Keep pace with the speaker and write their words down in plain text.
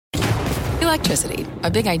Electricity,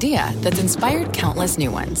 a big idea that's inspired countless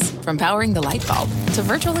new ones. From powering the light bulb to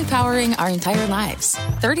virtually powering our entire lives.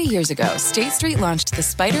 30 years ago, State Street launched the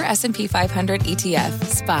SPDR S&P 500 ETF,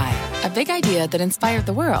 SPY. A big idea that inspired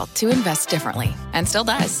the world to invest differently. And still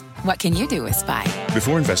does. What can you do with SPY?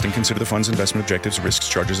 Before investing, consider the fund's investment objectives, risks,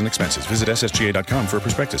 charges, and expenses. Visit ssga.com for a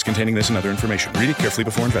prospectus containing this and other information. Read it carefully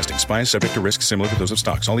before investing. SPY is subject to risks similar to those of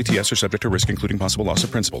stocks. All ETFs are subject to risk, including possible loss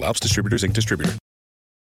of principal. Alps Distributors, Inc. Distributor.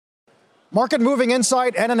 Market moving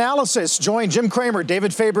insight and analysis. Join Jim Cramer,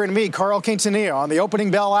 David Faber, and me, Carl Quintanilla, on the opening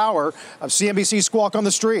bell hour of CNBC Squawk on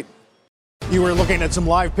the Street. You were looking at some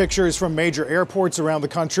live pictures from major airports around the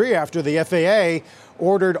country after the FAA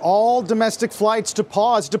ordered all domestic flights to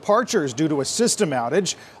pause departures due to a system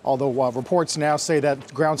outage, although reports now say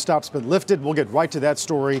that ground stop's been lifted. We'll get right to that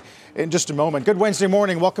story in just a moment. Good Wednesday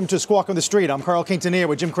morning. Welcome to Squawk on the Street. I'm Carl Quintanilla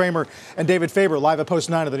with Jim Cramer and David Faber, live at Post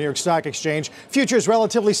 9 of the New York Stock Exchange. Futures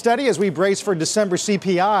relatively steady as we brace for December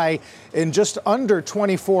CPI in just under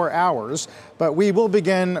 24 hours. But we will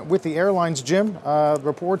begin with the airlines, Jim.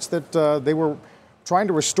 Reports that they were trying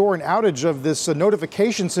to restore an outage of this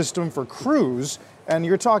notification system for crews. And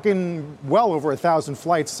you're talking well over 1,000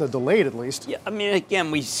 flights delayed, at least. Yeah, I mean, again,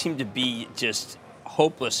 we seem to be just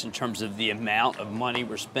hopeless in terms of the amount of money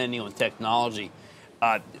we're spending on technology.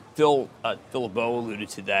 Phil LeBeau alluded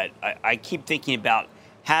to that. I keep thinking about,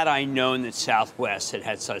 had I known that Southwest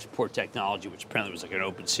had such poor technology, which apparently was like an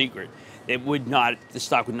open secret, the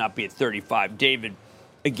stock would not be at 35. David,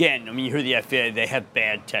 again, I mean, you hear the FAA, they have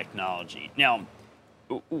bad technology. Now,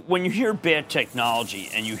 when you hear bad technology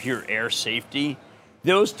and you hear air safety,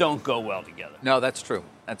 those don't go well together. No, that's true.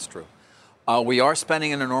 That's true. We are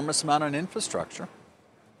spending an enormous amount on infrastructure.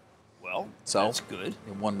 Well, so that's good.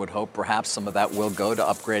 One would hope perhaps some of that will go to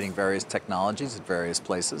upgrading various technologies at various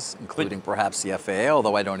places, including perhaps the FAA,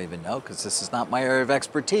 although I don't even know because this is not my area of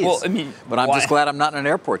expertise. Well, I mean, but I'm just glad I'm not in an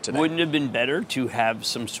airport today. Wouldn't it have been better to have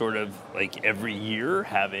some sort of, like every year,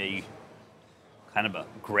 have a kind of a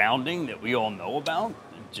grounding that we all know about?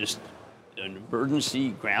 Just an emergency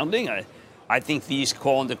grounding? I think these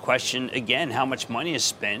call into question, again, how much money is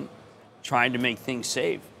spent trying to make things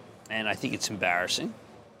safe. And I think it's embarrassing.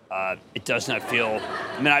 It does not feel,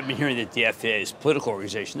 I mean, I've been hearing that the FAA is a political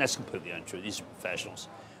organization. That's completely untrue. These are professionals.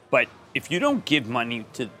 But if you don't give money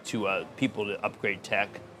to people to upgrade tech,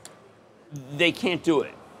 they can't do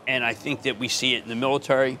it. And I think that we see it in the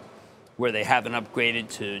military, where they haven't upgraded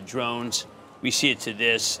to drones. We see it to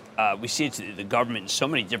this. We see it to the government in so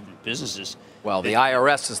many different businesses. Well, the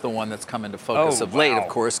IRS is the one that's come into focus of late, of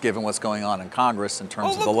course, given what's going on in Congress in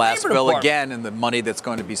terms of the last bill again and the money that's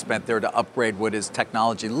going to be spent there to upgrade what is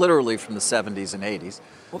technology literally from the 70s and 80s.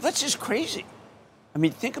 Well, that's just crazy. I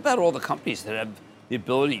mean, think about all the companies that have the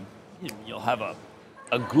ability. You'll have a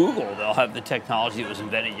Google. They'll have the technology that was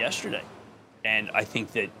invented yesterday. And I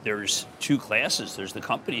think that there's two classes. There's the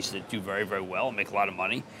companies that do very, very well and make a lot of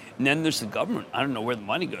money. And then there's the government. I don't know where the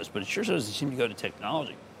money goes, but it sure doesn't seem to go to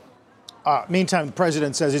technology. Meantime, the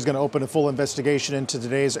president says he's going to open a full investigation into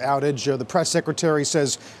today's outage. The press secretary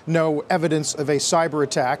says no evidence of a cyber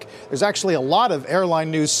attack. There's actually a lot of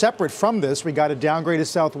airline news separate from this. We got a downgrade to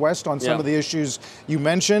Southwest on some of the issues you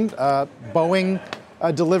mentioned. Boeing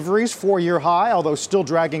deliveries, 4-year high, although still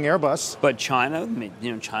dragging Airbus. But China,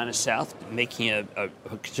 China South, making a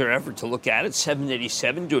concerted effort to look at it.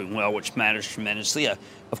 787 doing well, which matters tremendously.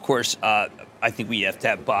 Of course, I think we have to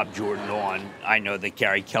have Bob Jordan on. I know that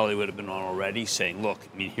Gary Kelly would have been on already saying, look,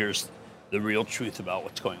 I mean, here's the real truth about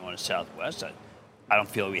what's going on in Southwest. I don't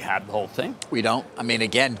feel we have the whole thing. We don't. I mean,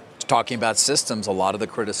 again, talking about systems, a lot of the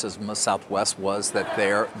criticism of Southwest was that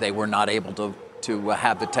they were not able to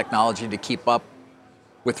have the technology to keep up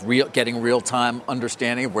with getting real-time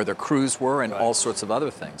understanding of where their crews were and all sorts of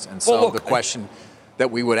other things. And so the question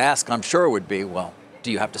that we would ask, I'm sure, would be, well,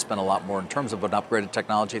 do you have to spend a lot more in terms of an upgraded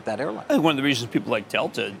technology at that airline? I think one of the reasons people like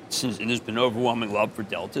Delta, and there's been overwhelming love for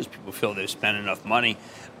Delta, is people feel they've spent enough money.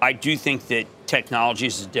 I do think that technology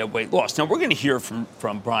is a dead weight loss. Now, we're going to hear from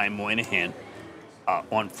Brian Moynihan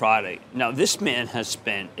on Friday. Now, this man has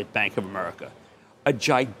spent at Bank of America a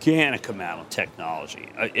gigantic amount of technology.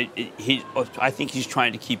 I think he's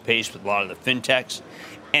trying to keep pace with a lot of the fintechs,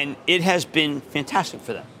 and it has been fantastic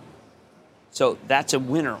for them. So that's a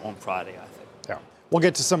winner on Friday, I think. Yeah. We'll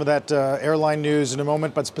get to some of that airline news in a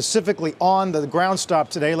moment, but specifically on the ground stop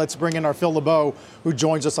today, let's bring in our Phil LeBeau, who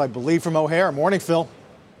joins us, I believe, from O'Hare. Morning, Phil.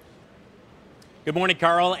 Good morning,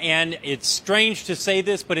 Carl. And it's strange to say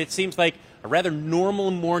this, but it seems like a rather normal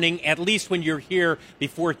morning, at least when you're here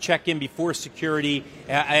before check-in, before security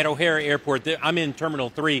at O'Hare Airport. I'm in Terminal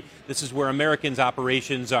 3. This is where American's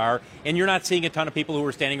operations are. And you're not seeing a ton of people who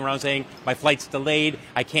are standing around saying, my flight's delayed,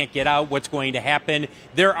 I can't get out, what's going to happen?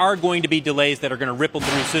 There are going to be delays that are going to ripple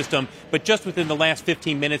through the system. But just within the last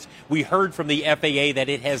 15 minutes, we heard from the FAA that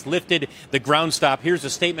it has lifted the ground stop. Here's a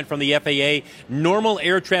statement from the FAA. Normal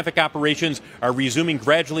air traffic operations are resuming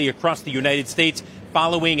gradually across the United States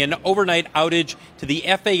following an overnight outage to the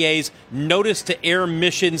FAA's Notice to Air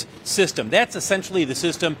Missions system. That's essentially the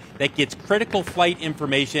system that gets critical flight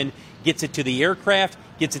information, gets it to the aircraft,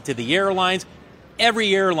 gets it to the airlines.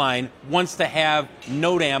 Every airline wants to have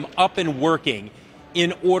NOTAM up and working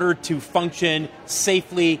in order to function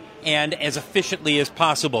safely and as efficiently as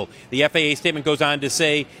possible. The FAA statement goes on to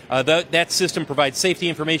say that system provides safety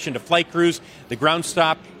information to flight crews. The ground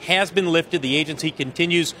stop has been lifted. The agency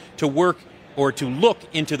continues to work or to look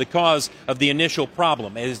into the cause of the initial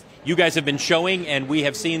problem. As you guys have been showing, and we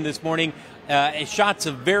have seen this morning, shots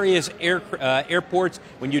of various airports.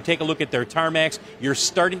 When you take a look at their tarmacs, you're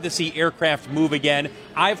starting to see aircraft move again.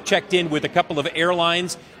 I've checked in with a couple of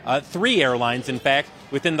airlines, 3 airlines, in fact,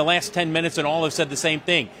 within the last 10 minutes, and all have said the same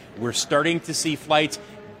thing. We're starting to see flights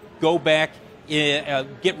go back,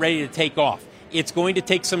 get ready to take off. It's going to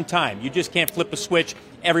take some time. You just can't flip a switch.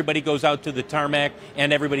 Everybody goes out to the tarmac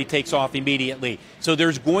and everybody takes off immediately. So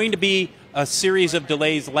there's going to be a series of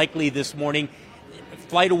delays likely this morning.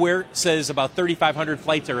 FlightAware says about 3,500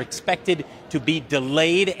 flights are expected to be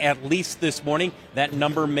delayed at least this morning. That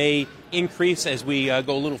number may increase as we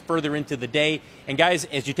go a little further into the day. And guys,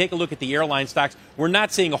 as you take a look at the airline stocks, we're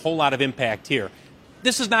not seeing a whole lot of impact here.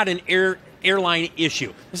 This is not an airline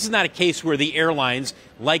issue. This is not a case where the airlines,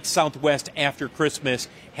 like Southwest after Christmas,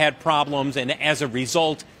 had problems, and as a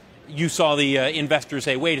result, you saw the investors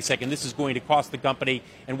say, wait a second, this is going to cost the company,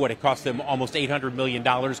 and what, it cost them almost $800 million,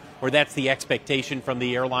 or that's the expectation from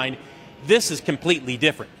the airline. This is completely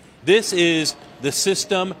different. This is the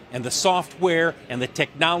system and the software and the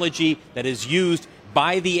technology that is used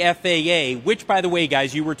by the FAA, which, by the way,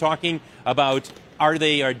 guys, you were talking about,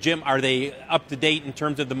 Jim, are they up to date in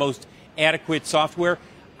terms of the most adequate software?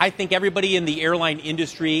 I think everybody in the airline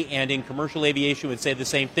industry and in commercial aviation would say the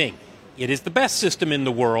same thing. It is the best system in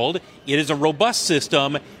the world. It is a robust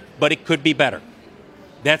system, but it could be better.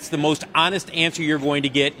 That's the most honest answer you're going to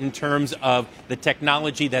get in terms of the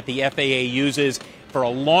technology that the FAA uses. For a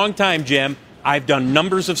long time, Jim, I've done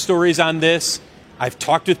numbers of stories on this. I've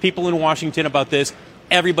talked with people in Washington about this.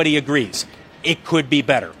 Everybody agrees. It could be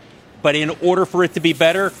better. But in order for it to be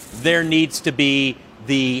better, there needs to be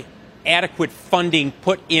the adequate funding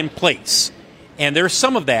put in place. And there's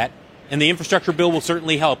some of that, and the infrastructure bill will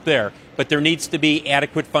certainly help there. But there needs to be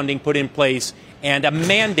adequate funding put in place and a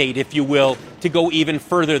mandate, if you will, to go even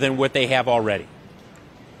further than what they have already.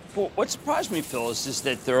 Well, what surprised me, Phil, is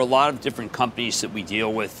that there are a lot of different companies that we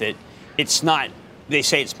deal with that it's not, they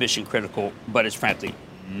say it's mission critical, but it's frankly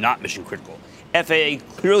not mission critical. FAA,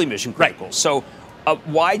 clearly mission critical. Right. So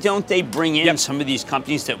why don't they bring in some of these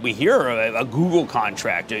companies that we hear, a Google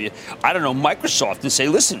contract, I don't know, Microsoft, and say,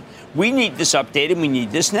 listen, we need this updated, we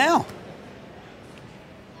need this now?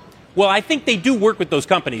 Well, I think they do work with those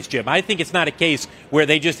companies, Jim. I think it's not a case where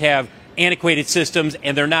they just have antiquated systems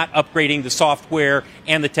and they're not upgrading the software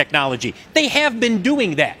and the technology. They have been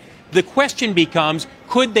doing that. The question becomes,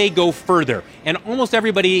 could they go further? And almost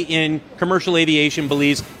everybody in commercial aviation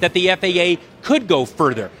believes that the FAA could go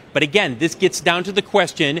further. But again, this gets down to the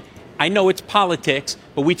question, I know it's politics,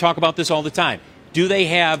 but we talk about this all the time. Do they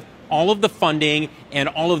have all of the funding and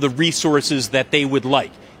all of the resources that they would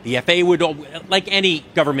like? The FAA would, like any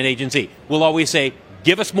government agency, will always say,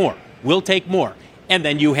 give us more, we'll take more. And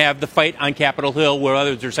then you have the fight on Capitol Hill where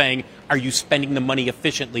others are saying, are you spending the money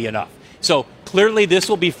efficiently enough? So clearly this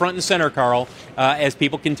will be front and center, Carl, as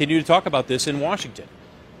people continue to talk about this in Washington.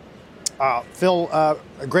 Phil,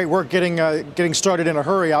 great work getting started in a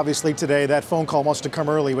hurry, obviously, today. That phone call must have come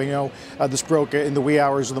early. We know this broke in the wee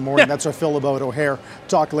hours of the morning. That's our Phil about O'Hare.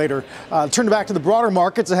 Talk later. Turn back to the broader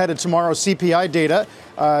markets ahead of tomorrow's CPI data.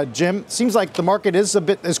 Jim, seems like the market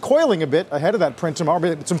is coiling a bit ahead of that print tomorrow,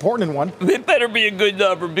 but it's important in one. It better be a good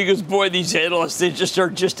number because, boy, these analysts, they just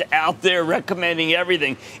are just out there recommending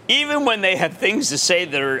everything. Even when they have things to say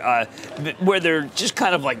that are where they're just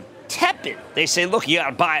kind of like tepid. They say, look, you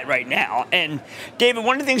got to buy it right now. And, David,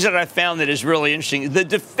 one of the things that I found that is really interesting, the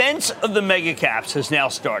defense of the mega caps has now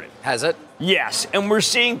started. Has it? Yes. And we're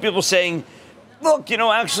seeing people saying, look,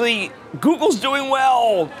 actually, Google's doing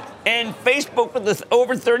well. And Facebook with the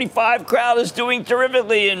over 35 crowd is doing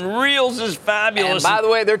terrifically, and Reels is fabulous. And by the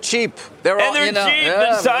way, they're cheap. They're cheap.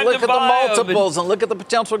 It's time look to at buy the multiples and look at the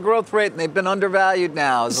potential growth rate, and they've been undervalued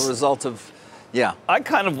now as a result of, I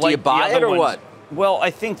kind of Do like you buy the other it or ones. what? Well,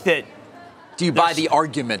 I think that. Do you buy the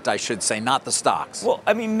argument, I should say, not the stocks? Well,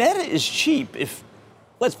 I mean, Meta is cheap.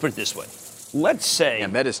 Let's put it this way. Let's say. Yeah,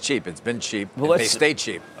 Meta's cheap. It's been cheap. Well, they stay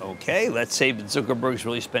cheap. Okay, let's say that Zuckerberg's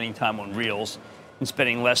really spending time on Reels and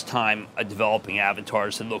spending less time developing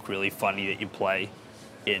avatars that look really funny that you play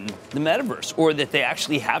in the metaverse, or that they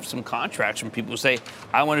actually have some contracts from people who say,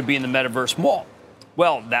 I want to be in the metaverse mall.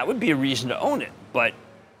 Well, that would be a reason to own it, but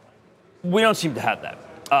we don't seem to have that.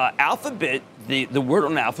 Alphabet, the word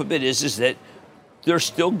on Alphabet is that they're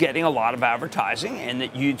still getting a lot of advertising and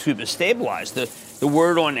that YouTube has stabilized. The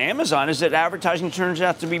word on Amazon is that advertising turns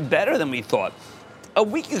out to be better than we thought. A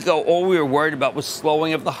week ago, all we were worried about was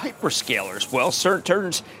slowing of the hyperscalers. Well, it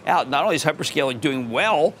turns out not only is hyperscaling doing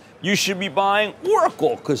well, you should be buying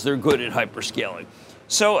Oracle because they're good at hyperscaling.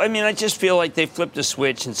 So, I mean, I just feel like they flipped a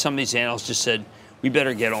switch and some of these analysts just said, we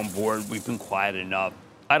better get on board. We've been quiet enough.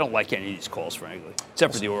 I don't like any of these calls, frankly,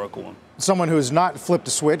 except for the Oracle one. Someone who has not flipped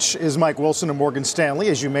a switch is Mike Wilson of Morgan Stanley.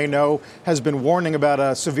 As you may know, has been warning about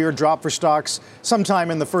a severe drop for stocks sometime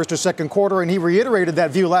in the first or second quarter, and he reiterated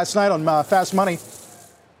that view last night on Fast Money.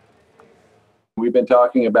 We've been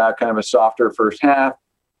talking about kind of a softer first half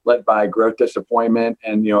led by growth disappointment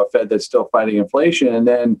and, a Fed that's still fighting inflation. And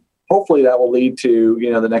then hopefully that will lead to,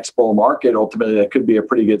 the next bull market. Ultimately, that could be a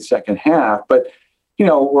pretty good second half. But,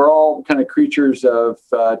 we're all kind of creatures of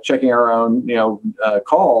checking our own,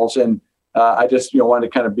 calls. And I just, wanted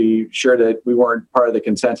to kind of be sure that we weren't part of the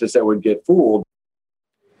consensus that would get fooled.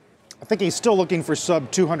 I think he's still looking for sub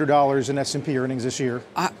 $200 in S&P earnings this year.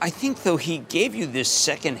 I think, though, he gave you this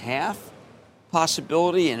second half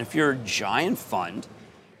possibility. And if you're a giant fund,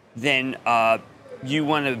 then you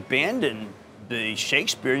want to abandon the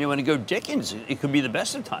Shakespeare and you want to go Dickens. It could be the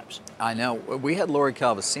best of times. I know. We had Lori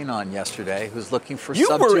Calvasine on yesterday, who's looking for you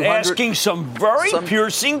sub 200. You were asking some very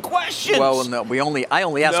piercing questions. Well, no, I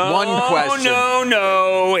only asked one question.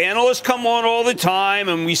 No. Analysts come on all the time,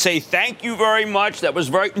 and we say, thank you very much. That was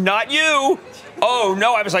not you. Oh,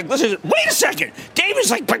 no. I was like, listen, wait a second.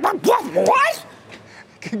 David's like, what?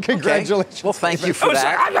 Congratulations. Okay. Well, thank you for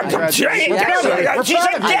that. She's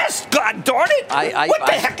a guest, God darn it. What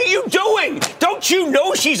the heck are you doing? Don't you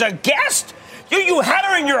know she's a guest? You had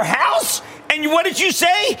her in your house, and what did you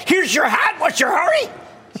say? Here's your hat. What's your hurry?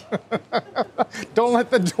 Don't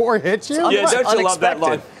let the door hit you. Yeah, don't you love that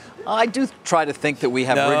line? I do try to think that we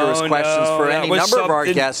have rigorous questions for any number of our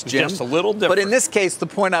guests, Jim. Just a little different. But in this case, the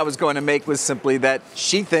point I was going to make was simply that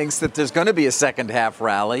she thinks that there's going to be a second half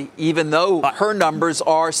rally, even though her numbers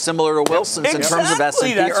are similar to Wilson's in terms of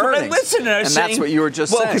S&P that's earnings. What I listened to. And that's what you were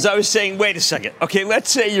just saying. Well, because I was saying, wait a second. Okay,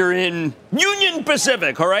 let's say you're in Union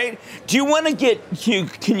Pacific, all right? Do you want to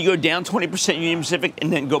can you go down 20% Union Pacific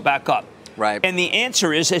and then go back up? Right. And the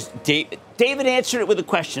answer is, as David answered it with a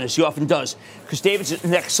question, as he often does, because David's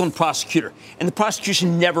an excellent prosecutor, and the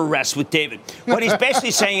prosecution never rests with David. What he's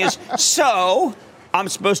basically saying is, so I'm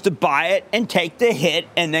supposed to buy it and take the hit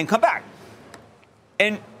and then come back.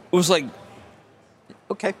 And it was like,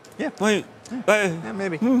 okay, yeah,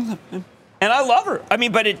 maybe. And I love her. I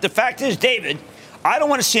mean, but the fact is, David, I don't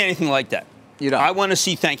want to see anything like that. You don't? I want to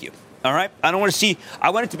see thank you. All right? I want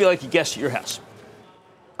it to be like a guest at your house.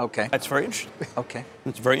 Okay. That's very interesting. Okay.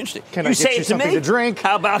 That's very interesting. Can I get you something to drink?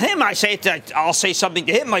 How about him? I'll say something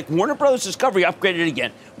to him like Warner Brothers Discovery upgraded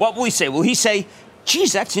again. What will he say? Will he say,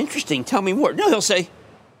 geez, that's interesting. Tell me more. No, he'll say,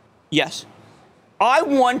 yes. I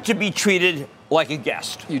want to be treated like a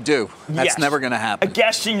guest. You do. That's never going to happen. A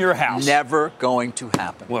guest in your house. Never going to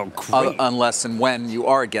happen. Well, great. Unless and when you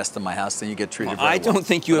are a guest in my house, then you get treated very well. I don't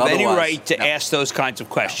think you have any right to ask those kinds of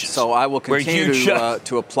questions. So I will continue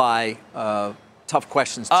to apply tough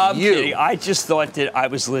questions to you. Kidding. I just thought that I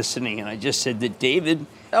was listening, and I just said that David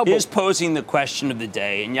is posing the question of the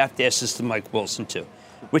day, and you have to ask this to Mike Wilson, too,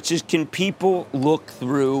 which is, can people look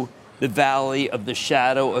through the valley of the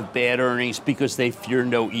shadow of bad earnings because they fear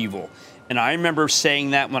no evil? And I remember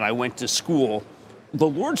saying that when I went to school. The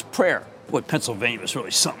Lord's Prayer. Boy, Pennsylvania was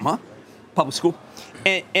really something, huh? Public school.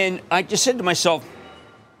 And I just said to myself,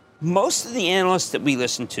 most of the analysts that we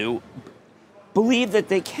listen to believe that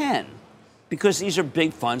they can. Because these are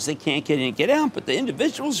big funds, they can't get in and get out. But the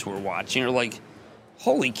individuals who are watching are like,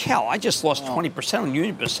 holy cow, I just lost 20% on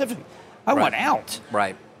Union Pacific. I want out.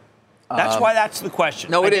 Right. That's why that's the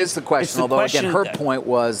question. No, it is the question. Although, question again, her point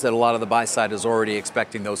was that a lot of the buy side is already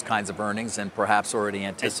expecting those kinds of earnings and perhaps already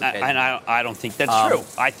anticipating. And I don't think that's true.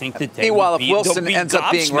 I think that they meanwhile, if Wilson be ends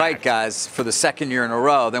up being gobsmacked. right, guys, for the second year in a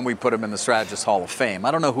row, then we put him in the Strategist Hall of Fame.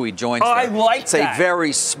 I don't know who he joins there. I like it's that. It's a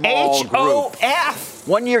very small group. HOF.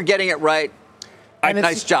 1 year getting it right.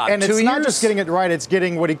 Nice job. And 2 it's years? not just getting it right, it's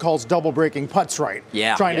getting what he calls double breaking putts right.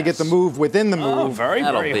 Yeah. Trying to get the move within the move. Oh, very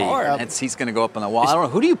hard. He's going to go up on the wall. I don't know.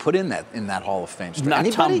 Who do you put in that Hall of Fame? Not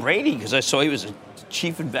Anybody? Tom Brady, because I saw he was a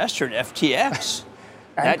chief investor in FTX.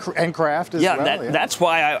 and Kraft as well. That's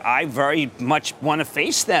why I very much want to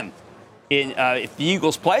face them if the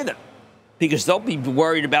Eagles play them, because they'll be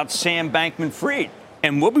worried about Sam Bankman-Fried,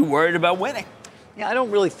 and we'll be worried about winning. Yeah, I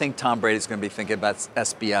don't really think Tom Brady's going to be thinking about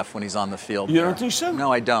SBF when he's on the field. You don't think so?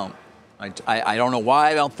 No, I don't. I don't know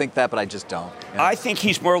why I don't think that, but I just don't. Yeah. I think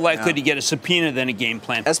he's more likely to get a subpoena than a game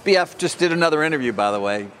plan. SBF just did another interview, by the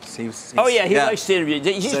way. He likes to interview.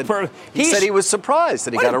 He said he was surprised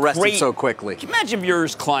that he got arrested so quickly. Can you imagine if you're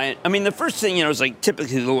his client? I mean, the first thing, is like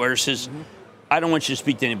typically the lawyer says, I don't want you to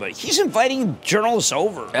speak to anybody. He's inviting journalists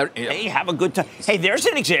over. Hey, have a good time. Hey, there's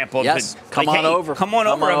an example. Yes, of it. Come on over. Come on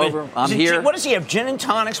over. I'm here. What does he have, gin and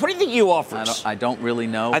tonics? What do you think he offers? I don't really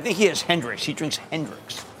know. I think he has Hendrix. He drinks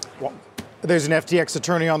Hendrix. Well, there's an FTX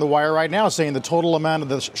attorney on the wire right now saying the total amount of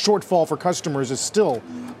the shortfall for customers is still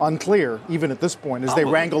unclear, even at this point, as they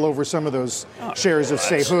wrangle over some of those shares of,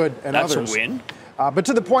 say, Hood and others. That's a win. But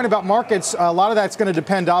to the point about markets, a lot of that's going to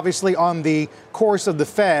depend, obviously, on the course of the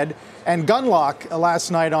Fed. And Gunlock last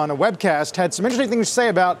night on a webcast had some interesting things to say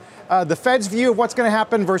about the Fed's view of what's going to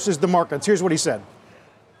happen versus the markets. Here's what he said.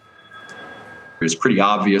 It's pretty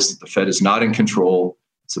obvious that the Fed is not in control.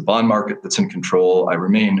 It's the bond market that's in control. I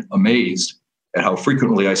remain amazed at how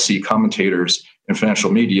frequently I see commentators in financial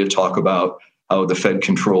media talk about how the Fed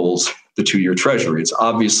controls the 2-year Treasury. It's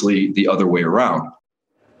obviously the other way around.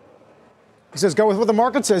 He says, go with what the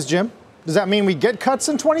market says, Jim. Does that mean we get cuts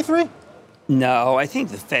in 23? No, I think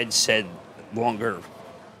the Fed said longer.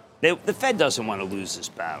 The Fed doesn't want to lose this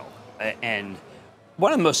battle. And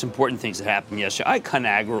one of the most important things that happened yesterday, I had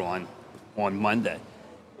ConAgra on Monday.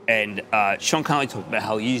 And Sean Connolly talked about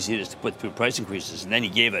how easy it is to put through price increases. And then he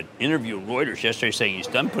gave an interview to Reuters yesterday saying he's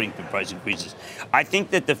done putting through price increases. I think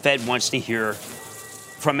that the Fed wants to hear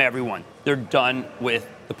from everyone. They're done with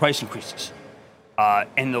the price increases.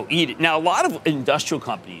 And they'll eat it. Now, a lot of industrial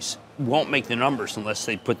companies won't make the numbers unless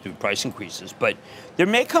they put through price increases. But there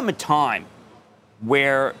may come a time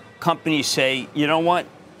where companies say, you know what,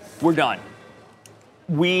 we're done.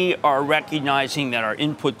 We are recognizing that our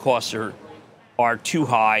input costs are too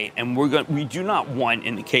high, and we do not want,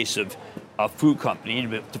 in the case of a food company,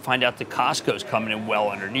 to find out that Costco's coming in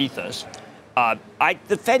well underneath us.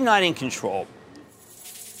 The Fed not in control.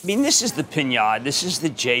 I mean, this is the pinata. This is the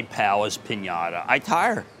Jay Powell's pinata. I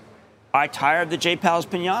tire of the Jay Powell's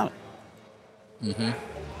pinata. Mm-hmm.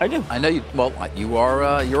 I do. I know you. Well,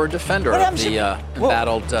 you're a defender of the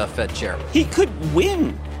embattled Fed chair. He could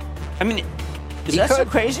win. I mean, is that so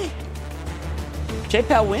crazy? Jay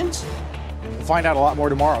Powell wins. We'll find out a lot more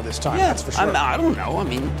tomorrow this time. That's for sure. I don't know. I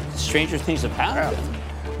mean, stranger things have happened. Yeah.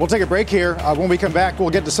 We'll take a break here. When we come back, we'll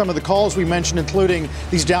get to some of the calls we mentioned, including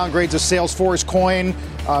these downgrades of Salesforce, Coin,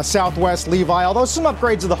 Southwest, Levi, although some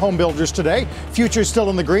upgrades of the home builders today. Futures still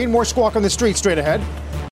in the green. More Squawk on the Street straight ahead.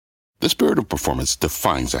 The spirit of performance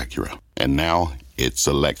defines Acura, and now it's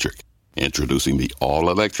electric. Introducing the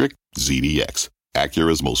all-electric ZDX,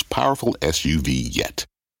 Acura's most powerful SUV yet.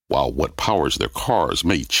 While what powers their cars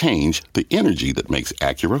may change, the energy that makes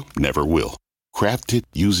Acura never will. Crafted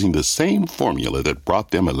using the same formula that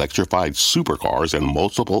brought them electrified supercars and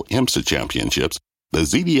multiple IMSA championships, the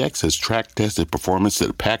ZDX has track-tested performance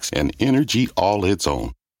that packs an energy all its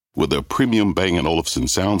own. With a premium Bang & Olufsen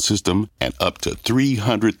sound system and up to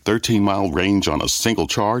 313-mile range on a single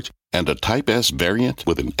charge, and a Type S variant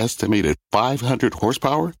with an estimated 500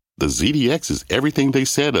 horsepower, the ZDX is everything they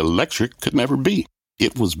said electric could never be.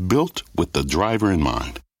 It was built with the driver in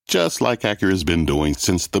mind, just like Acura's been doing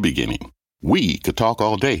since the beginning. We could talk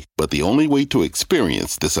all day, but the only way to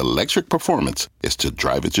experience this electric performance is to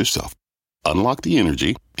drive it yourself. Unlock the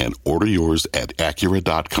energy and order yours at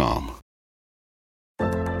Acura.com.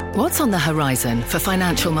 What's on the horizon for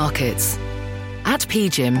financial markets? At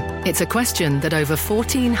PGIM, it's a question that over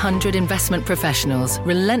 1,400 investment professionals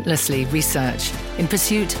relentlessly research in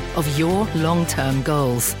pursuit of your long-term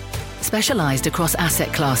goals. Specialized across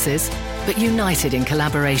asset classes, but united in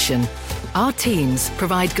collaboration, our teams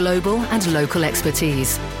provide global and local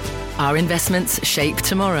expertise. Our investments shape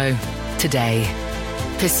tomorrow, today.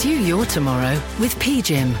 Pursue your tomorrow with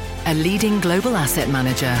PGIM, a leading global asset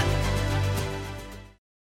manager.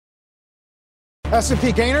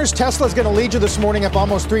 S&P gainers. Tesla's going to lead you this morning, up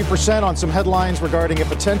almost 3% on some headlines regarding a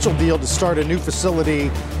potential deal to start a new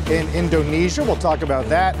facility in Indonesia. We'll talk about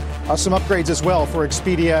that. Some upgrades as well for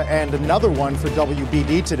Expedia and another one for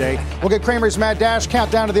WBD today. We'll get Cramer's Mad Dash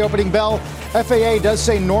countdown to the opening bell. FAA does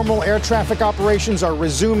say normal air traffic operations are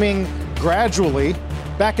resuming gradually.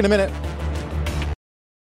 Back in a minute.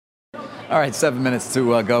 All right, 7 minutes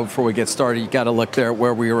to go before we get started. You got to look there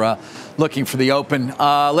where we were looking for the open.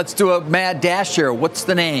 Let's do a Mad Dash here. What's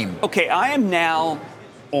the name? Okay, I am now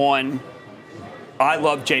on I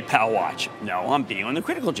Love J. Powell Watch. No, I'm being on the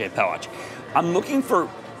Critical J. Powell Watch. I'm looking for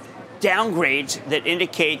downgrades that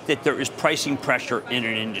indicate that there is pricing pressure in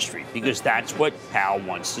an industry, because that's what Powell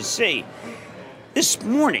wants to see. This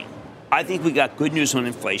morning, I think we got good news on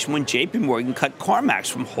inflation when J.P. Morgan cut CarMax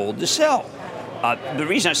from hold to sell. The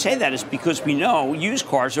reason I say that is because we know used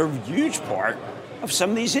cars are a huge part of some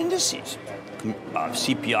of these indices.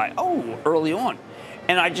 CPI, early on.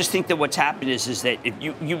 And I just think that what's happened is that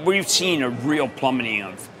if we've seen a real plummeting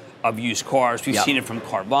of used cars. We've seen it from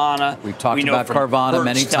Carvana. We've talked about Carvana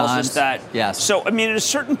many times. Yes. So, I mean, at a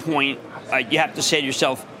certain point, you have to say to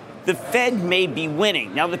yourself, the Fed may be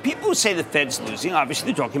winning. Now, the people who say the Fed's losing, obviously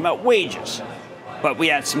they're talking about wages. But we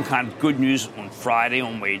had some kind of good news on Friday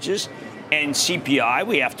on wages. And CPI,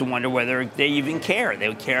 we have to wonder whether they even care.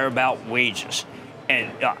 They care about wages. And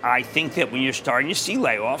I think that when you're starting to see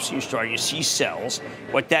layoffs, you're starting to see sells,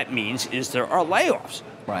 what that means is there are layoffs.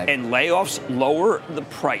 Right. And layoffs lower the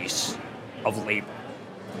price of labor.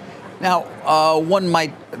 Now, one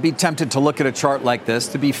might be tempted to look at a chart like this.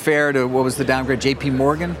 To be fair to, what was the downgrade, J.P.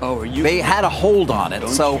 Morgan? They had a hold on it,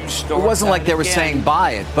 so it wasn't like they were saying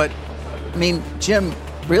buy it. But, I mean, Jim,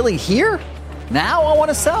 really here? Now I want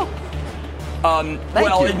to sell?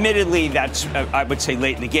 Admittedly, that's, I would say,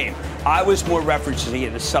 late in the game. I was more referencing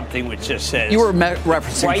it as something which just says... You were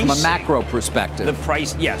referencing pricing, from a macro perspective. The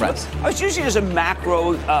price, yes. Right. I was using it as a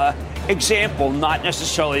macro example, not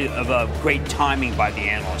necessarily of a great timing by the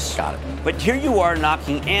analysts. Got it. But here you are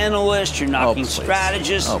knocking analysts, you're knocking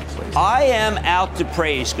strategists. Oh, please. I am out to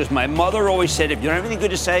praise, because my mother always said, if you don't have anything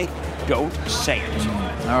good to say, don't say it.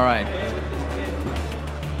 All right.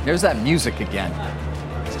 There's that music again.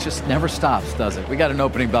 Just never stops, does it? We got an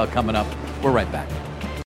opening bell coming up. We're right back.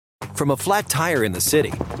 From a flat tire in the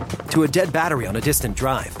city to a dead battery on a distant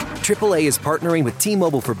drive, AAA is partnering with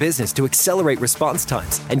T-Mobile for Business to accelerate response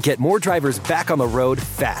times and get more drivers back on the road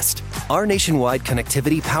fast. Our nationwide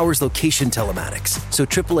connectivity powers location telematics, so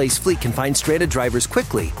AAA's fleet can find stranded drivers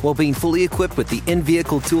quickly while being fully equipped with the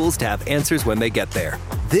in-vehicle tools to have answers when they get there.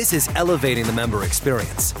 This is elevating the member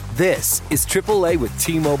experience. This is AAA with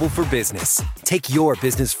T-Mobile for Business. Take your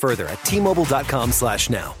business further at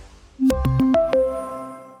T-Mobile.com/now.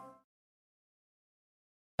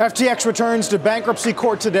 FTX returns to bankruptcy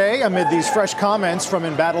court today amid these fresh comments from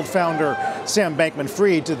embattled founder Sam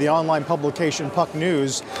Bankman-Fried to the online publication Puck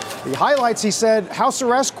News. The highlights, he said, house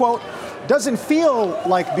arrest, quote, doesn't feel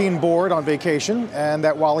like being bored on vacation, and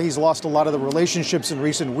that while he's lost a lot of the relationships in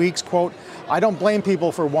recent weeks, quote, I don't blame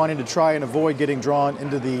people for wanting to try and avoid getting drawn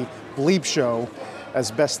into the bleep show as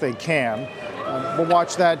best they can. We'll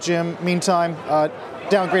watch that, Jim. Meantime,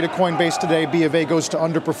 downgraded Coinbase today. B of A goes to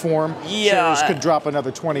underperform. Yeah, shares could drop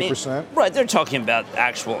another 20%. Right, they're talking about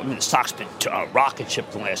the stock's been rocket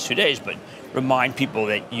shipped the last 2 days, but remind people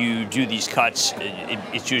that you do these cuts,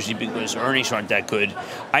 it's usually because earnings aren't that good.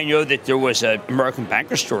 I know that there was an American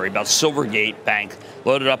Banker story about Silvergate Bank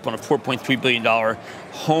loaded up on a $4.3 billion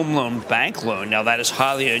home loan bank loan. Now, that is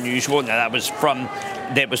highly unusual. Now, that was from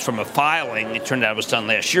a filing. It turned out it was done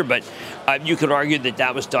last year, but you could argue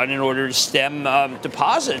that was done in order to stem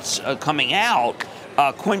deposits coming out.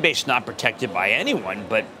 Coinbase is not protected by anyone,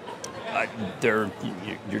 but your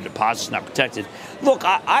deposit's not protected. Look,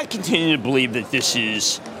 I continue to believe that this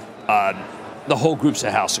is the whole group's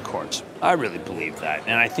a house of cards. I really believe that,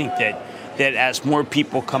 and I think that as more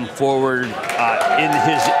people come forward in the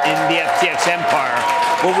FTX empire,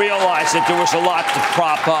 we'll realize that there was a lot to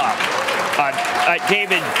prop up.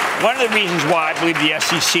 David, one of the reasons why I believe the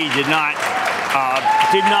SEC did not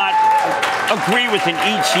agree with an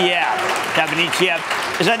ETF, to have an ETF,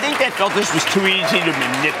 is I think they felt this was too easy to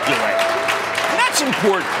manipulate. And that's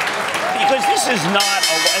important, because this is not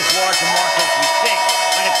as large a market as we think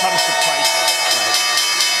when it comes to pricing.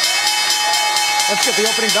 Let's get the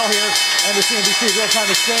opening bell here and the CNBC Real-Time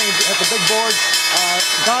Exchange at the big board.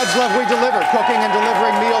 God's Love We Deliver, cooking and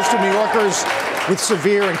delivering meals to New Yorkers with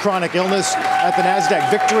severe and chronic illness at the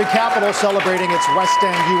NASDAQ Victory Capital, celebrating its West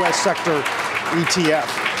End U.S. sector ETF.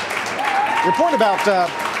 Your point about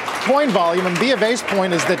coin volume, and B of A's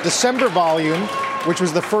point is that December volume, which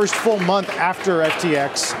was the first full month after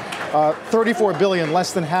FTX, $34 billion,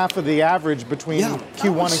 less than half of the average between Q1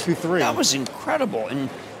 and Q3. That was incredible. And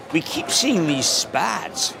we keep seeing these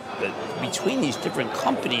spats between these different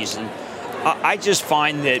companies. And I just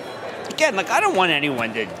find that, again, like, I don't want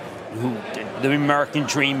anyone who the American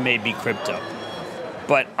dream may be crypto.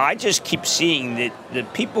 But I just keep seeing that the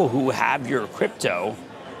people who have your crypto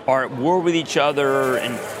are at war with each other.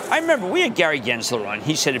 And I remember we had Gary Gensler on.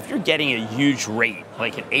 He said if you're getting a huge rate,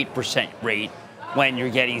 like an 8% rate, when you're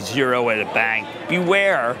getting zero at a bank,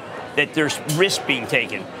 beware that there's risk being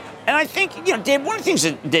taken. And I think, Dave, one of the things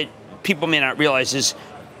that people may not realize is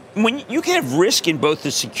when you can have risk in both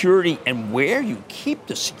the security and where you keep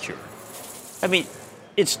the security. I mean,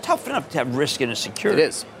 it's tough enough to have risk in a security. It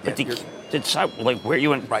is. But to decide, like, where you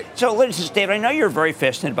went. Right. So, ladies and David, I know you're very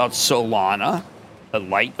fascinated about Solana, a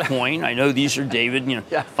Litecoin. I know these are, David,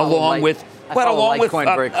 along with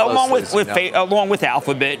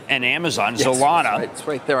Alphabet and Amazon, yes, Solana. It's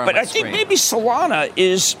right there on but my I think screen. maybe Solana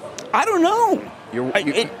is, I don't know.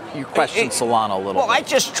 You question Solana a little bit. Well, I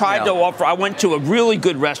just tried to offer. I went to a really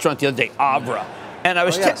good restaurant the other day, Avra. And I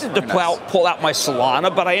was tempted to pull out my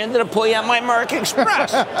Solana, but I ended up pulling out my American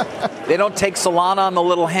Express. They don't take Solana on the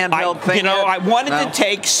little handheld thing? I wanted to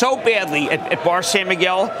take so badly at Bar San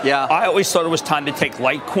Miguel. Yeah. I always thought it was time to take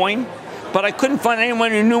Litecoin, but I couldn't find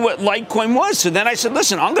anyone who knew what Litecoin was. So then I said,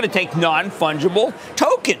 listen, I'm going to take non-fungible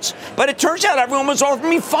tokens. But it turns out everyone was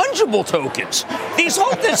offering me fungible tokens.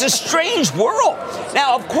 It's a strange world.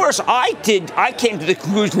 Now, of course, I came to the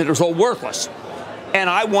conclusion that it was all worthless. And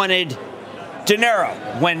I wanted dinero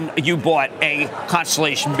when you bought a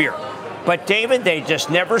Constellation beer. But, David, they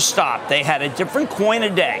just never stopped. They had a different coin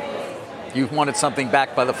a day. You wanted something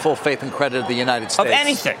backed by the full faith and credit of the United States. Of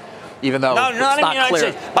anything. Even though not clear.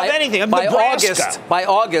 Of anything. Of Nebraska. By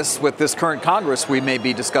August, with this current Congress, we may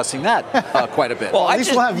be discussing that quite a bit. Well, at least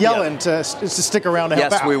we'll have Yellen to stick around to help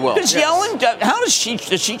out. Yes, we will. Does Yellen, how does she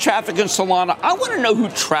traffic in Solana? I want to know who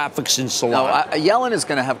traffics in Solana. No, Yellen is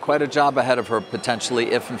going to have quite a job ahead of her, potentially,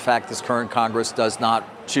 if, in fact, this current Congress does not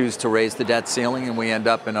choose to raise the debt ceiling and we end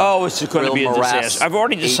up in a it's going to be a disaster. I've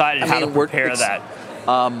already decided how to prepare that.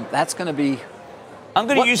 That's going to be...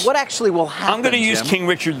 What actually will happen? I'm going to use King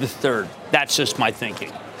Richard III. That's just my thinking.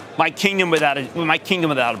 My kingdom without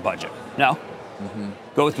a budget. No? Mm-hmm.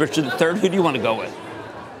 Go with Richard III? Who do you want to go with?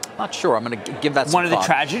 Not sure. I'm going to give that some One of the thought.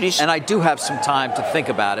 tragedies? And I do have some time to think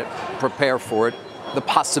about it, prepare for it, the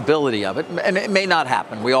possibility of it. And it may not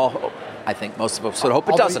happen. We all hope. I think most of us would hope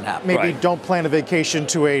it doesn't happen. Maybe don't plan a vacation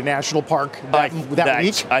to a national park that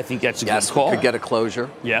week. I think that's a good call. Could get a closure.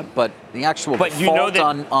 Yeah. But the actual default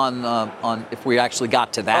on if we actually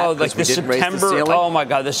got to that, like the September. Oh my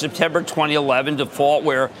God, the September 2011 default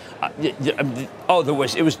where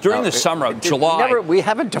it was during the summer of July. We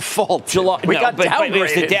haven't defaulted. July. We got downgraded. But it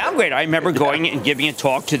was the downgrade. I remember going and giving a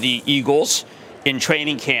talk to the Eagles in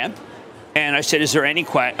training camp. And I said,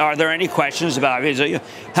 are there any questions about it? Said,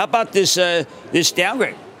 how about this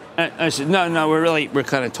downgrade? I said, no, we're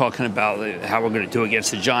kind of talking about how we're going to do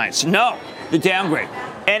against the Giants. No, the downgrade.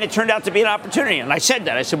 And it turned out to be an opportunity. And I said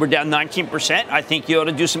that. I said, we're down 19%. I think you ought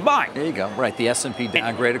to do some buying. There you go. Right. The S&P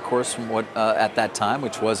downgrade, of course, from what at that time,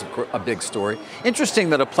 which was a big story.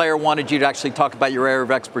 Interesting that a player wanted you to actually talk about your area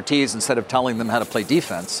of expertise instead of telling them how to play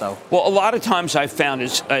defense. So, well, a lot of times I've found,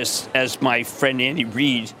 as my friend Andy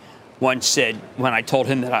Reid once said when I told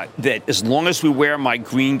him that as long as we wear my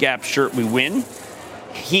Green Gap shirt, we win.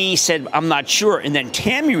 He said, I'm not sure. And then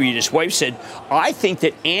Tammy Reid, his wife, said, I think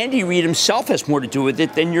that Andy Reid himself has more to do with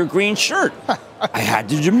it than your green shirt. I had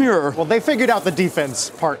to demur. Well, they figured out the defense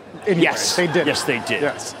part anyway. Yes, they did. Yes, they did.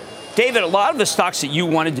 Yes. David, a lot of the stocks that you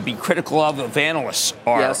wanted to be critical of analysts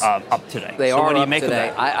are up today. They are what do you up make today.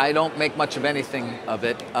 Of that? I don't make much of anything of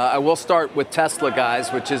it. I will start with Tesla,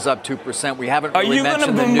 guys, which is up 2%. We haven't really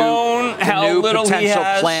mentioned the new potential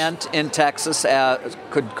plant in Texas.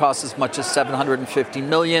 Could cost as much as $750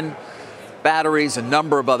 million. Batteries, a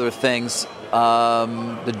number of other things.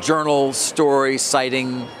 The Journal story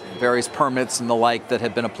citing various permits and the like that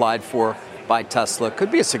have been applied for by Tesla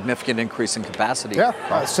could be a significant increase in capacity. Yeah,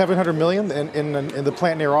 $700 million in the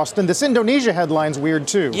plant near Austin. This Indonesia headline's weird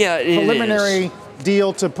too. Yeah, preliminary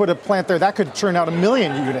deal to put a plant there that could turn out 1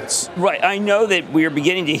 million units. Right. I know that we are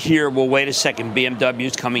beginning to hear. Well, wait a second.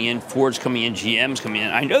 BMW's coming in, Ford's coming in, GM's coming in.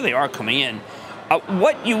 I know they are coming in.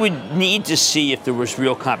 What you would need to see if there was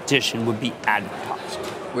real competition would be advertising.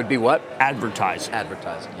 Would be what? Advertising.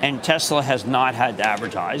 Advertising. Yeah. And Tesla has not had to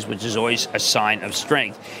advertise, which is always a sign of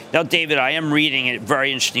strength. Now, David, I am reading a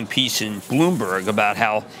very interesting piece in Bloomberg about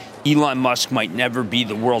how Elon Musk might never be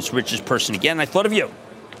the world's richest person again. I thought of you.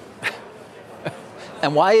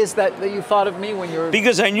 And why is that you thought of me when you're...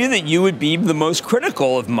 Because I knew that you would be the most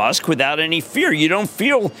critical of Musk without any fear. You don't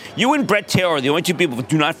feel... You and Brett Taylor are the only two people who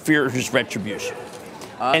do not fear his retribution.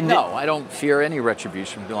 No, I don't fear any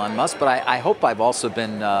retribution from Elon Musk, but I hope I've also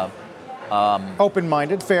been...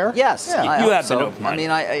 open-minded, fair? Yes. Yeah. You have been open-minded.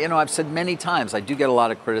 I mean, I've said many times, I do get a lot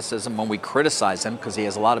of criticism when we criticize him because he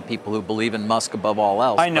has a lot of people who believe in Musk above all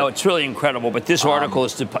else. I know, it's really incredible, but this article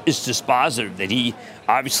is dispositive that he,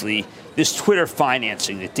 obviously, this Twitter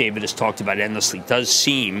financing that David has talked about endlessly does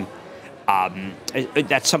seem,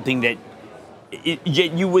 that's something that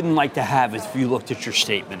you wouldn't like to have if you looked at your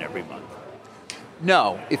statement every month.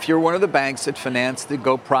 No, if you're one of the banks that financed the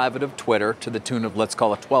go private of Twitter to the tune of, let's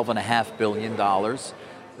call it $12.5 billion,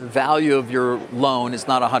 the value of your loan is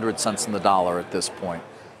not 100 cents on the dollar at this point.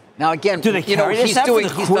 Now, again, he's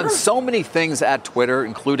done so many things at Twitter,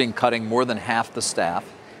 including cutting more than half the staff.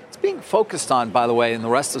 It's being focused on, by the way, in the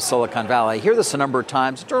rest of Silicon Valley. I hear this a number of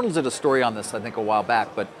times. Journals did a story on this, I think, a while back.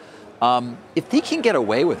 But if he can get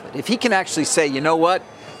away with it, if he can actually say, you know what,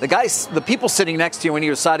 the people sitting next to you on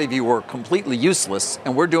either side of you were completely useless,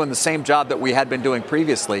 and we're doing the same job that we had been doing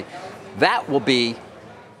previously, that will be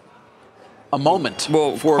a moment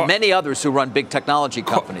for many others who run big technology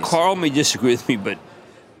companies. Carl may disagree with me, but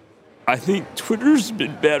I think Twitter's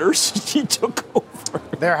been better since he took over.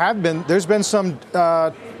 There's been some,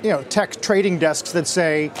 tech trading desks that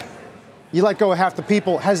say, you let go of half the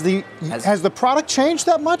people. Has the product changed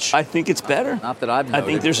that much? I think it's better. Not that I've noticed. I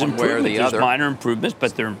think there's one way or the There's other. Minor improvements,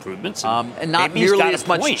 but they're improvements. And not nearly as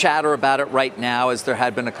much chatter about it right now as there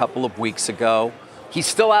had been a couple of weeks ago. He's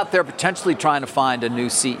still out there potentially trying to find a new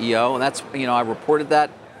CEO, and that's, I reported that.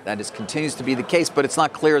 That continues to be the case, but it's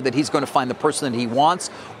not clear that he's going to find the person that he wants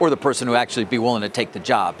or the person who actually be willing to take the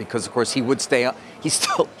job, because, of course, he would stay. He's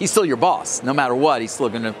still your boss. No matter what, he's still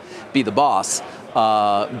going to be the boss.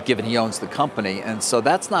 Given he owns the company. And so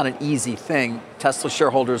that's not an easy thing. Tesla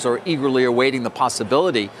shareholders are eagerly awaiting the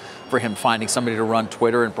possibility for him finding somebody to run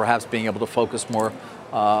Twitter and perhaps being able to focus more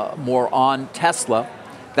on Tesla.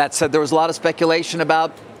 That said, there was a lot of speculation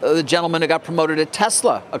about the gentleman who got promoted at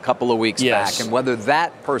Tesla a couple of weeks back and whether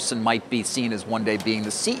that person might be seen as one day being the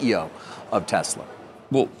CEO of Tesla.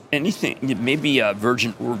 Well, maybe a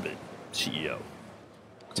Virgin Orbit CEO.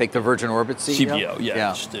 Take the Virgin Orbit CEO? CBO,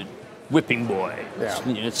 just a whipping boy.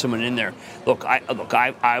 It's someone in there.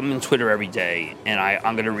 I'm on Twitter every day, and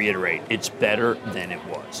I'm going to reiterate, it's better than it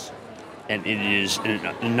was. And it is an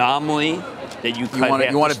anomaly that you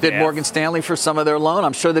want to bid Morgan Stanley for some of their loan?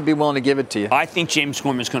 I'm sure they'd be willing to give it to you. I think James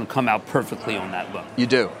Gorman is going to come out perfectly on that loan. You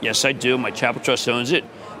do? Yes, I do. My Chapel Trust owns it.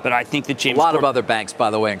 But I think that James Gorman... A lot of other banks, by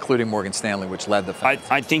the way, including Morgan Stanley, which led the fund.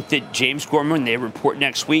 I think that James Gorman, when they report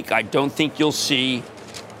next week, I don't think you'll see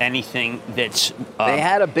anything that's... They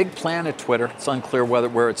had a big plan at Twitter. It's unclear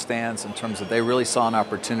where it stands in terms of they really saw an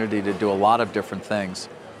opportunity to do a lot of different things.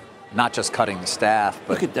 Not just cutting the staff,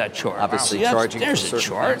 but look at that chart. Obviously charging for certain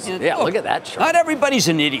chart. Things. Yeah, look at that chart. Not everybody's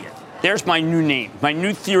an idiot. There's my new name, my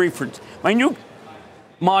new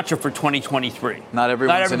mantra for 2023. Not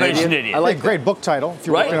everybody's an idiot. I like great book title. If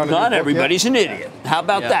you're right? On not everybody's an idiot. How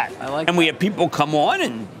about that? I like and we have people come on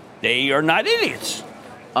and they are not idiots.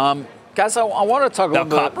 Guys, I want to talk a little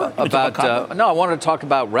bit about. I wanted to talk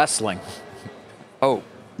about wrestling. Oh.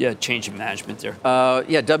 Yeah, change of management there.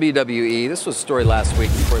 WWE. This was a story last week.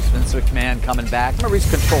 Of course, Vince McMahon coming back. Remember,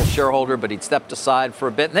 he's a control shareholder, but he'd stepped aside for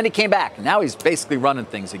a bit, and then he came back. Now he's basically running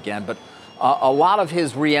things again. But a lot of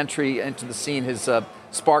his re-entry into the scene has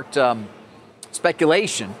sparked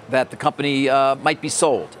speculation that the company might be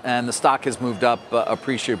sold, and the stock has moved up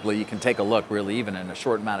appreciably. You can take a look, really, even in a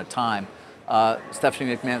short amount of time.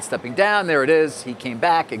 Stephanie McMahon stepping down. There it is. He came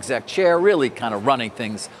back, exec chair, really kind of running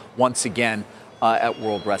things once again. At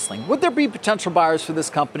World Wrestling. Would there be potential buyers for this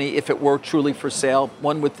company if it were truly for sale?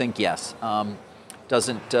 One would think yes.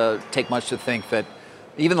 Doesn't take much to think that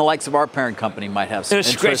even the likes of our parent company might have some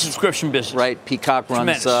interest. It's a great subscription business. Right. Peacock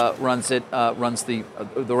runs the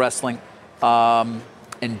wrestling.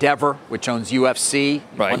 Endeavor, which owns UFC.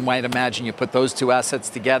 Right. One might imagine you put those two assets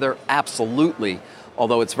together. Absolutely.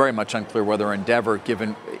 Although it's very much unclear whether Endeavor,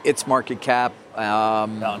 given its market cap,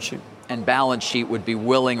 balance sheet. And balance sheet would be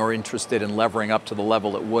willing or interested in levering up to the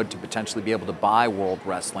level it would to potentially be able to buy World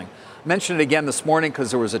Wrestling. I mentioned it again this morning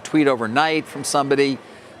because there was a tweet overnight from somebody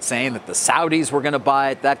saying that the Saudis were going to buy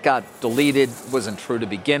it. That got deleted. Wasn't true to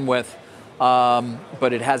begin with.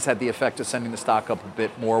 But it has had the effect of sending the stock up a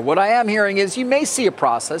bit more. What I am hearing is you may see a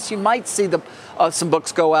process. You might see some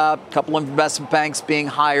books go out, a couple of investment banks being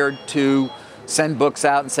hired to send books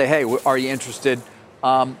out and say, hey, are you interested?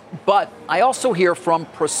 But I also hear from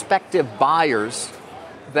prospective buyers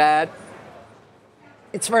that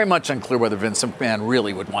it's very much unclear whether Vince McMahon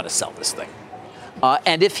really would want to sell this thing.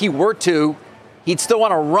 And if he were to, he'd still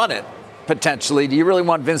want to run it, potentially. Do you really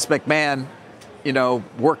want Vince McMahon,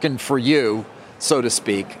 working for you, so to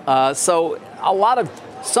speak? So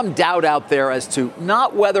some doubt out there as to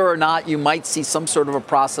not whether or not you might see some sort of a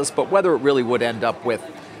process, but whether it really would end up with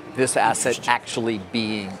this asset actually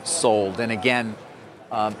being sold. And again,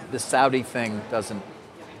 the Saudi thing doesn't,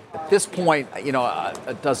 at this point,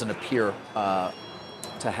 it doesn't appear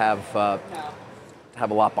to have a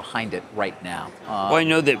lot behind it right now. Well, I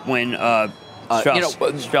know that when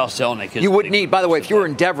Strauss Zelnick, you would need. By the way, if you were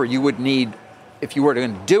Endeavor, you would need. If you were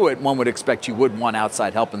going to do it, one would expect you would want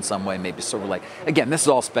outside help in some way, maybe sort of like. Again, this is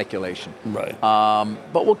all speculation. Right.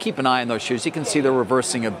 But we'll keep an eye on those shares. You can see they're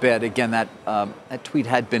reversing a bit. Again, that tweet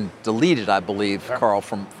had been deleted, I believe, sure. Carl,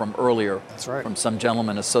 from earlier. That's right. From some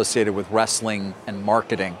gentleman associated with wrestling and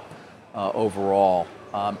marketing overall.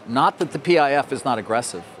 Not that the PIF is not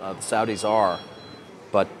aggressive. The Saudis are.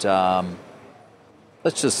 But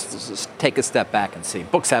let's just take a step back and see.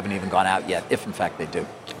 Books haven't even gone out yet, if in fact they do.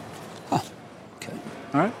 Huh. Okay.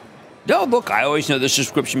 All right. No, look, I always know the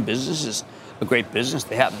subscription business is a great business.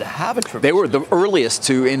 They happen to have a They were the earliest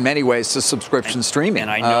to, in many ways, to subscription streaming. And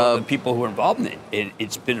I know the people who are involved in it.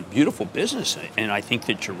 It's been a beautiful business. And I think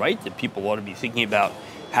that you're right, that people ought to be thinking about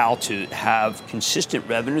how to have consistent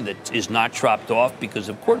revenue that is not chopped off because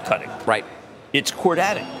of cord cutting. Right. It's cord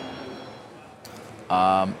adding.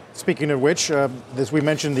 Speaking of which, as we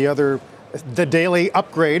mentioned, the daily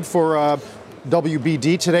upgrade for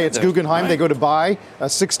WBD today. It's Guggenheim. Right. They go to buy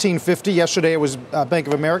 $16.50. Yesterday it was Bank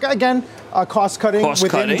of America. Again, cost cutting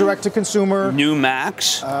within direct to consumer. New Max.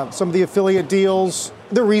 Some of the affiliate deals.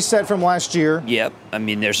 The reset from last year. Yep. I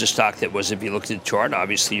mean, there's a stock that was, if you looked at the chart,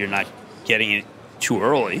 obviously you're not getting it too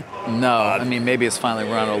early. No, I mean, maybe it's finally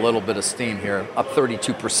run a little bit of steam here. Up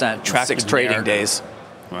 32% in 6 trading days.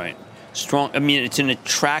 Right. Strong. I mean, it's an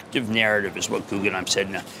attractive narrative is what Guggenheim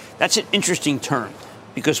said. Now, that's an interesting term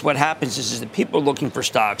because what happens is that people are looking for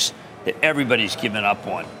stocks that everybody's given up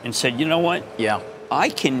on and said, you know what? Yeah. I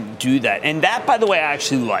can do that. And that, by the way, I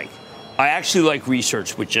actually like. I actually like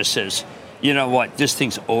research which just says, you know what? This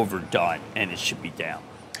thing's overdone and it should be down.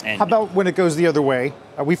 And how about when it goes the other way?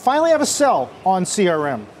 We finally have a sell on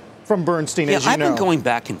CRM from Bernstein, as you know. I've been going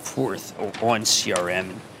back and forth on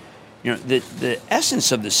CRM. The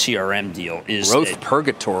essence of the CRM deal is growth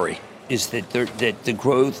purgatory. Is that the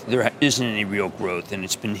growth, there isn't any real growth, and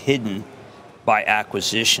it's been hidden by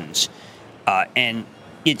acquisitions. And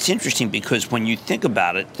it's interesting because when you think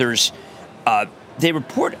about it, there's they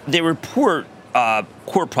report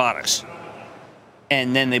core products,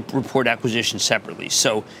 and then they report acquisitions separately.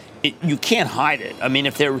 So you can't hide it. I mean,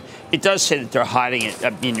 it does say that they're hiding it.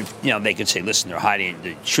 I mean, they could say, listen, they're hiding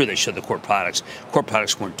it. Sure, they show the core products. Core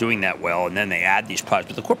products weren't doing that well, and then they add these products.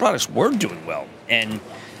 But the core products were doing well. And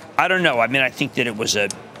I don't know. I mean, I think that I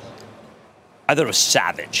thought it was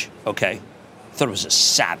savage, okay? I thought it was a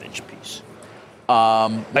savage piece.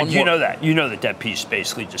 And you know that piece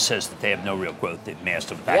basically just says that they have no real growth. They've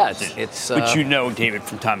mastered the acquisition. But David,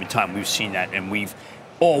 from time to time, we've seen that, and we've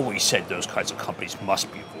always said those kinds of companies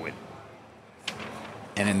must be avoided.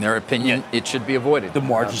 And in their opinion, it should be avoided. The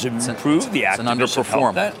margins have improved. The activists have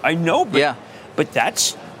helped that. I know, but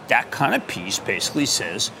that kind of piece basically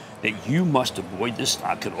says that you must avoid this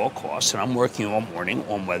stock at all costs. And I'm working all morning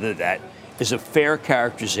on whether that is a fair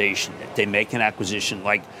characterization that they make an acquisition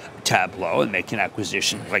like Tableau and make an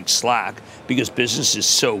acquisition like Slack because business is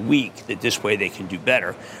so weak that this way they can do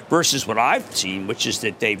better versus what I've seen, which is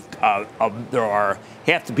that there are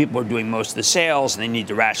half the people are doing most of the sales and they need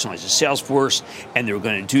to rationalize the sales force and they're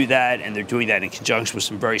going to do that and they're doing that in conjunction with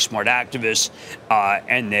some very smart activists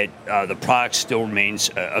and that the product still remains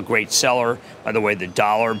a great seller. By the way, the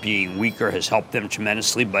dollar being weaker has helped them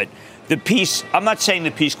tremendously, but the piece, I'm not saying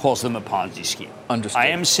the piece calls them a Ponzi scheme. Understood. I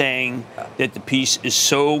am saying that the piece is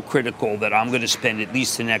so critical that I'm going to spend at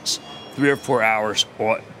least the next 3 or 4 hours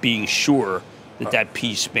being sure that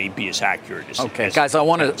piece may be as accurate as okay, guys.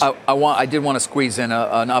 I did want to squeeze in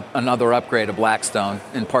another upgrade of Blackstone,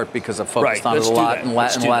 in part because I focused on it a lot in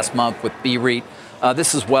last month with BREIT.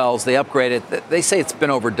 This is Wells. They upgraded. They say it's been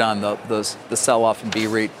overdone. The sell-off in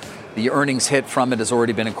BREIT. The earnings hit from it has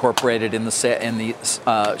already been incorporated in the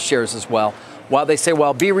shares as well. While they say,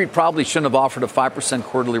 BREIT probably shouldn't have offered a 5%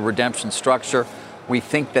 quarterly redemption structure, we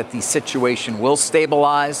think that the situation will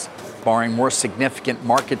stabilize, barring more significant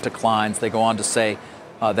market declines. They go on to say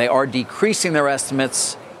they are decreasing their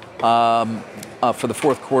estimates for the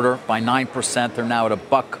fourth quarter by 9%. They're now at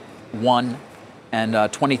 $1.01,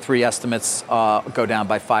 and 23 estimates go down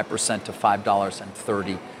by 5% to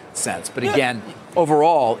 $5.30 sense. But again,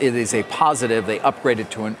 overall, it is a positive. They upgraded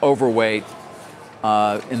to an overweight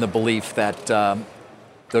in the belief that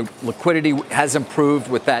the liquidity has improved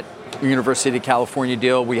with that University of California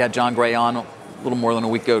deal. We had John Gray on a little more than a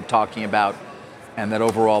week ago talking about, and that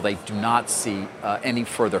overall they do not see any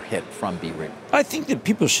further hit from BREIT. I think that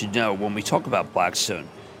people should know when we talk about Blackstone,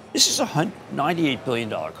 this is a $98 billion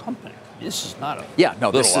company. This is not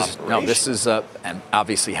a this is and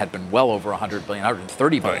obviously had been well over $100 billion,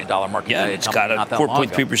 $130 billion market value. Yeah, it's got a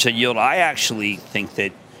 4.3% yield. I actually think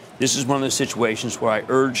that this is one of those situations where I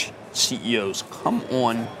urge CEOs, come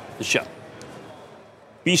on the show.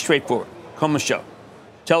 Be straightforward. Come on the show.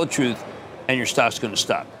 Tell the truth, and your stock's going to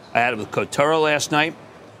stop. I had it with Kotaro last night,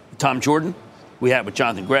 with Tom Jordan. We had it with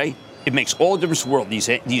Jonathan Gray. It makes all the difference in the world.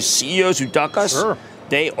 These CEOs who duck us,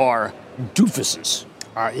 they are doofuses.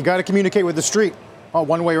 All right, you got to communicate with the street,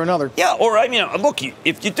 one way or another. Yeah, or look,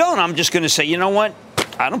 if you don't, I'm just going to say, you know what?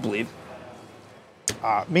 I don't believe.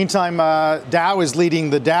 Meantime, Dow is leading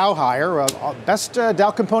the Dow higher. Best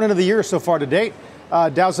Dow component of the year so far to date.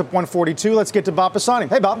 Dow's up 142. Let's get to Bob Pisani.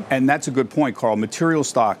 Hey, Bob. And that's a good point, Carl. Material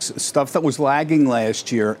stocks, stuff that was lagging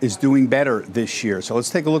last year, is doing better this year. So let's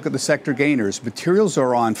take a look at the sector gainers. Materials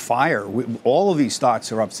are on fire. All of these stocks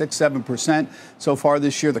are up 6-7% so far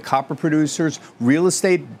this year. The copper producers, real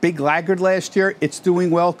estate, big laggard last year. It's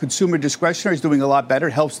doing well. Consumer discretionary is doing a lot better.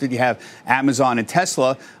 It helps that you have Amazon and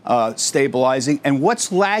Tesla stabilizing. And what's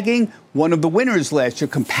lagging? One of the winners last year,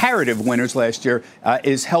 comparative winners last year,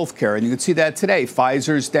 is healthcare. And you can see that today.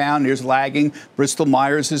 Pfizer's down. There's lagging. Bristol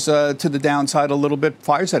Myers is to the downside a little bit.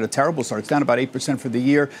 Pfizer's had a terrible start. It's down about 8% for the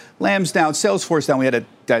year. Lamb's down. Salesforce down. We had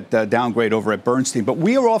that downgrade over at Bernstein. But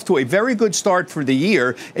we are off to a very good start for the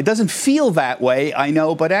year. It doesn't feel that way, I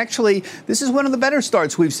know. But actually, this is one of the better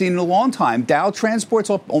starts we've seen in a long time. Dow Transport's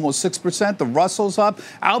up almost 6%. The Russell's up.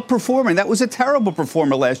 Outperforming. That was a terrible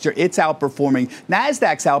performer last year. It's outperforming.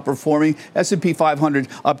 NASDAQ's outperforming. S&P 500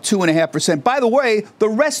 up 2.5%. By the way, the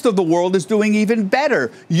rest of the world is doing even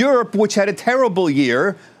better. Europe, which had a terrible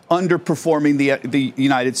year, underperforming the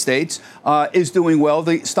United States, is doing well.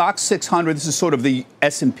 The Stoxx 600, this is sort of the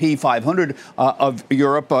S&P 500 of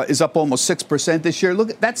Europe, is up almost 6% this year.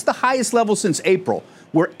 Look, that's the highest level since April.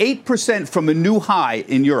 We're 8% from a new high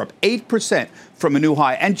in Europe, 8% from a new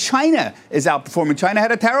high. And China is outperforming. China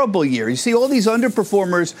had a terrible year. You see all these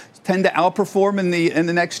underperformers tend to outperform in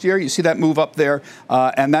the next year. You see that move up there,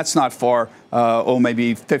 and that's not far,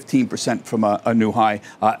 maybe 15% from a new high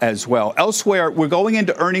as well. Elsewhere, we're going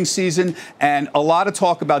into earnings season, and a lot of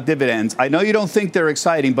talk about dividends. I know you don't think they're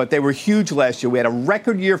exciting, but they were huge last year. We had a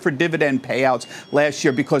record year for dividend payouts last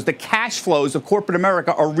year because the cash flows of corporate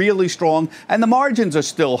America are really strong, and the margins are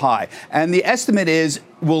still high. And the estimate is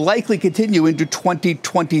will likely continue into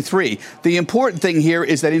 2023. The important thing here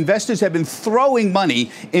is that investors have been throwing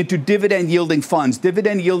money into dividend-yielding funds.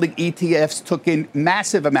 Dividend-yielding ETFs took in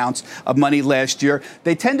massive amounts of money last year.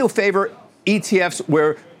 They tend to favor ETFs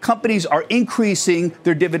where companies are increasing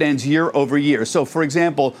their dividends year over year. So, for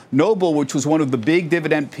example, Noble, which was one of the big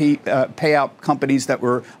dividend payout companies that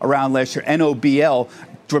were around last year, NOBL,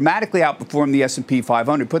 dramatically outperformed the S&P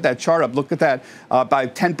 500. Put that chart up. Look at that by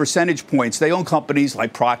 10 percentage points. They own companies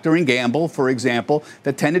like Procter & Gamble, for example,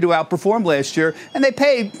 that tended to outperform last year, and they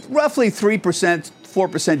paid roughly 3%.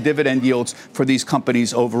 4% dividend yields for these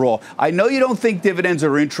companies overall. I know you don't think dividends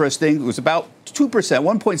are interesting. It was about 2%,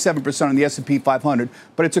 1.7% on the S&P 500,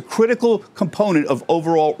 but it's a critical component of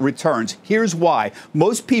overall returns. Here's why.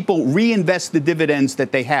 Most people reinvest the dividends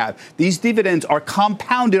that they have. These dividends are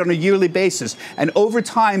compounded on a yearly basis, and over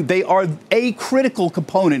time, they are a critical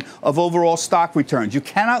component of overall stock returns. You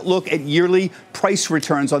cannot look at yearly price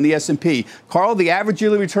returns on the S&P. Carl, the average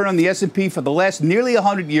yearly return on the S&P for the last nearly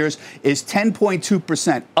 100 years is 10.2%.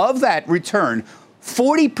 Of that return,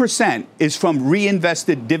 40% is from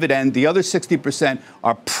reinvested dividend. The other 60%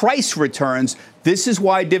 are price returns. This is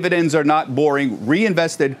why dividends are not boring.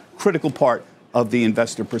 Reinvested, critical part of the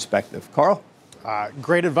investor perspective. Carl?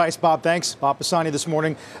 Great advice, Bob. Thanks. Bob Pisani this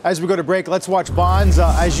morning. As we go to break, let's watch bonds.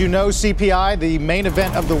 As you know, CPI, the main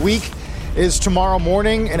event of the week, is tomorrow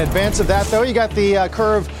morning. In advance of that, though, you got the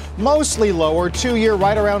curve mostly lower, 2-year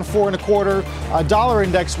right around 4.25. Dollar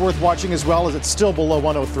index worth watching as well, as it's still below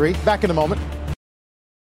 103. Back in a moment.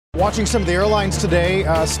 Watching some of the airlines today,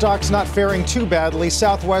 stocks not faring too badly.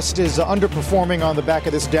 Southwest is underperforming on the back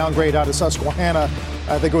of this downgrade out of Susquehanna.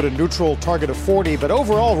 They go to neutral, target of 40. But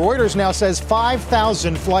overall, Reuters now says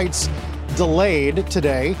 5,000 flights delayed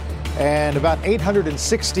today and about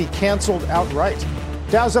 860 canceled outright.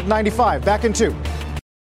 Dow's up 95. Back in 2.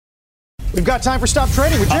 We've got time for Stop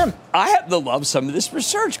Trading with Jim. I happen to love some of this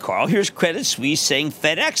research, Carl. Here's Credit Suisse saying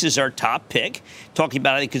FedEx is our top pick, talking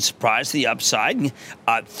about I think could surprise the upside.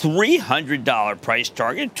 $300 price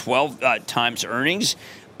target, 12 times earnings,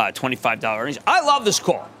 $25 earnings. I love this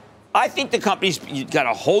call. I think the company's got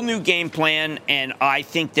a whole new game plan, and I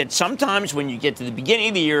think that sometimes when you get to the beginning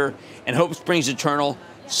of the year and hope springs eternal,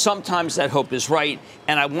 sometimes that hope is right.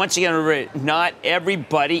 And I once again, not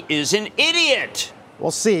everybody is an idiot. We'll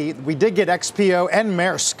see. We did get XPO and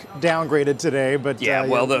Maersk downgraded today, but yeah,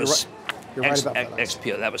 well, those you're right about that.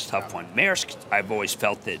 XPO, that was a tough one. Maersk, I've always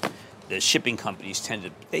felt that the shipping companies tend to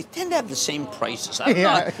have the same prices. I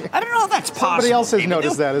don't know if that's possible. Somebody else has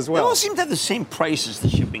noticed that as well. They all seem to have the same price as the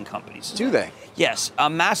shipping companies. Do they? Yes.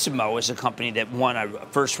 Massimo is a company that won a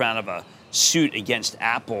first round of a suit against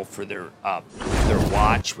Apple for their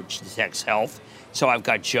watch, which detects health. So I've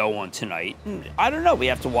got Joe on tonight. I don't know. We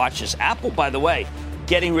have to watch this. Apple, by the way,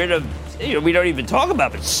 getting rid of, we don't even talk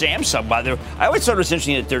about it, but Samsung, by the way. I always thought it was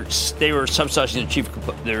interesting that they were subsidizing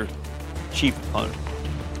their chief component.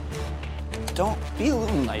 Don't be a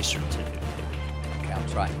little nicer to them. Okay, I'll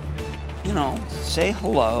try. Say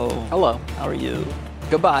hello. Hello. How are you?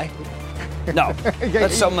 Goodbye. No,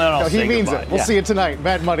 let someone else he means goodbye. it. We'll see you tonight.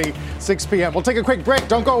 Mad Money, 6 p.m. We'll take a quick break.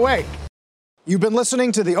 Don't go away. You've been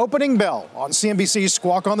listening to The Opening Bell on CNBC's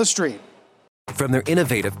Squawk on the Street. From their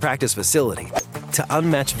innovative practice facility to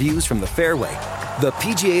unmatched views from the fairway, the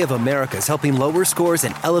PGA of America is helping lower scores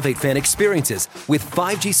and elevate fan experiences with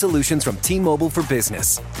 5G solutions from T-Mobile for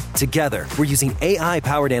Business. Together, we're using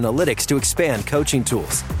AI-powered analytics to expand coaching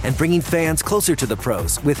tools and bringing fans closer to the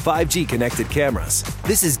pros with 5G connected cameras.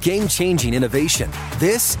 This is game-changing innovation.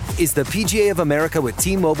 This is the PGA of America with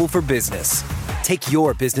T-Mobile for Business. Take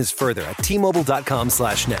your business further at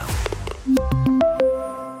T-Mobile.com/now.